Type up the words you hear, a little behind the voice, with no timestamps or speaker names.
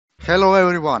Hello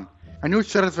everyone! A new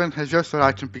series event has just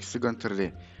arrived in Pixagon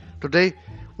 3D. Today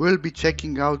we'll be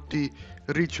checking out the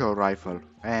Richo rifle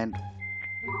and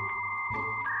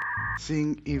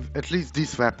seeing if at least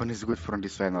this weapon is good from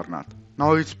this weapon or not.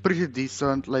 Now it's pretty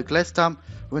decent, like last time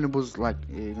when it was like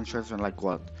in Shenzhen like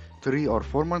what, 3 or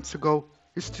 4 months ago,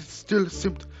 still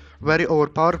seemed very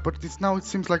overpowered, but now it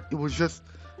seems like it was just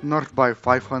nerfed by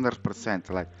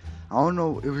 500%. Like I don't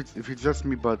know if it's just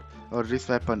me, but this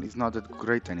weapon is not that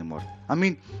great anymore. I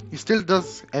mean, it still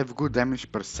does have good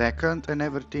damage per second and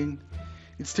everything.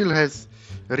 It still has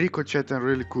ricochet and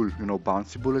really cool,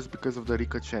 bouncy bullets because of the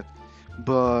ricochet.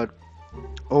 But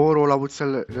overall, I would say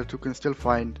that you can still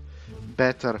find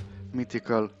better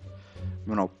mythical,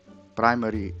 you know,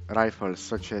 primary rifles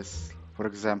such as, for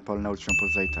example, Neutron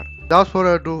Pulsator. Without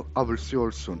further ado, I will see you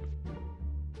all soon.